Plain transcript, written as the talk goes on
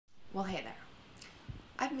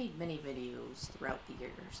made many videos throughout the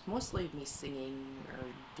years, mostly of me singing or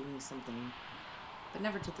doing something, but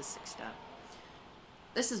never to the sick step.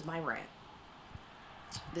 This is my rant.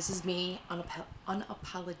 This is me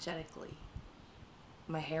unapologetically.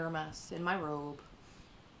 My hair a mess, in my robe,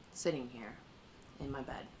 sitting here in my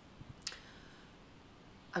bed.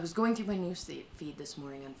 I was going through my news feed this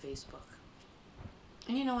morning on Facebook.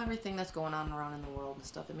 And you know, everything that's going on around in the world and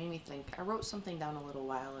stuff, it made me think. I wrote something down a little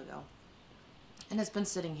while ago. And it's been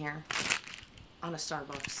sitting here on a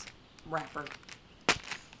Starbucks wrapper.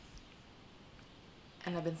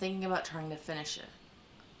 And I've been thinking about trying to finish it.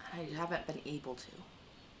 And I haven't been able to.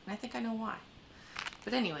 And I think I know why.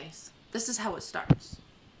 But anyways, this is how it starts.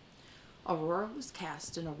 Aurora was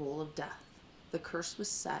cast in a role of death. The curse was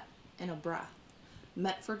set in a breath,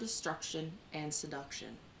 meant for destruction and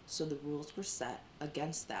seduction. So the rules were set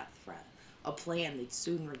against that threat, a plan they'd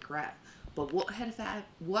soon regret. But what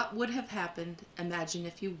would have happened, imagine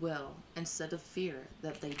if you will, instead of fear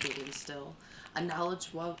that they did instill, a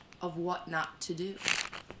knowledge of what not to do.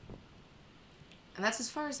 And that's as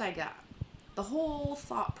far as I got. The whole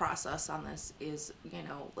thought process on this is,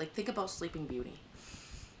 like, think about Sleeping Beauty.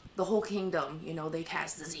 The whole kingdom, they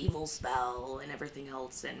cast this evil spell and everything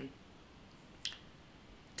else, and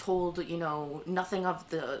told, nothing of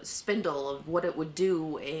the spindle of what it would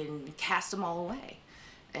do, and cast them all away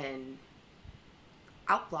and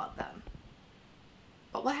outlawed them.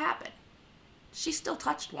 But what happened? She still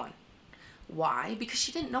touched one. Why? Because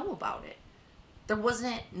she didn't know about it. There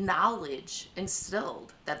wasn't knowledge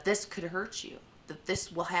instilled that this could hurt you, that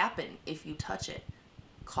this will happen if you touch it.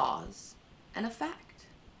 Cause and effect.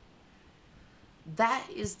 That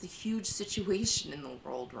is the huge situation in the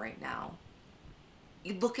world right now.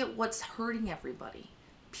 You look at what's hurting everybody.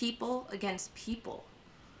 People against people.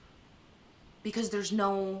 Because there's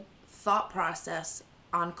no thought process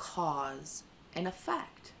on cause and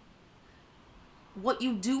effect. What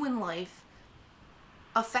you do in life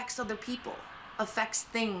affects other people, affects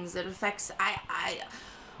things, it affects,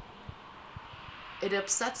 it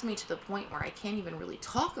upsets me to the point where I can't even really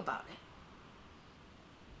talk about it.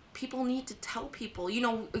 People need to tell people,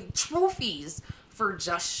 trophies for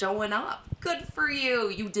just showing up. Good for you.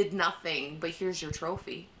 You did nothing, but here's your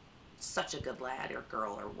trophy. Such a good lad or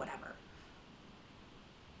girl or whatever.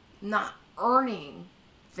 Not earning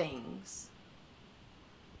things.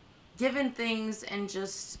 Given things and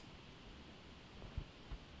just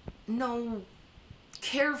no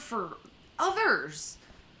care for others.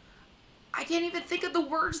 I can't even think of the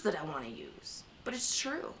words that I want to use, but it's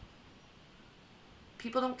true.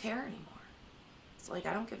 People don't care anymore. It's like,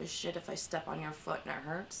 I don't give a shit if I step on your foot and it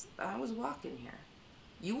hurts. I was walking here.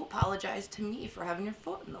 You apologize to me for having your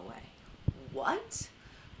foot in the way. What?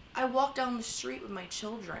 I walk down the street with my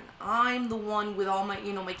children. I'm the one with all my,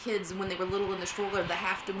 my kids, when they were little in the stroller, that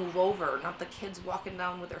have to move over, not the kids walking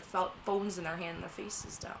down with their phones in their hand and their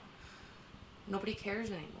faces down. Nobody cares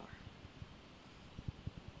anymore.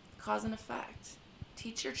 Cause and effect.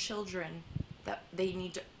 Teach your children that they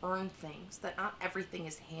need to earn things, that not everything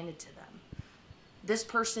is handed to them. This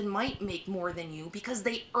person might make more than you because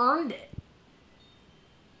they earned it.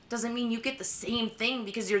 Doesn't mean you get the same thing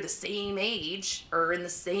because you're the same age or in the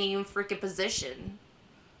same freaking position.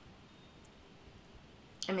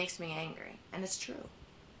 It makes me angry, and it's true.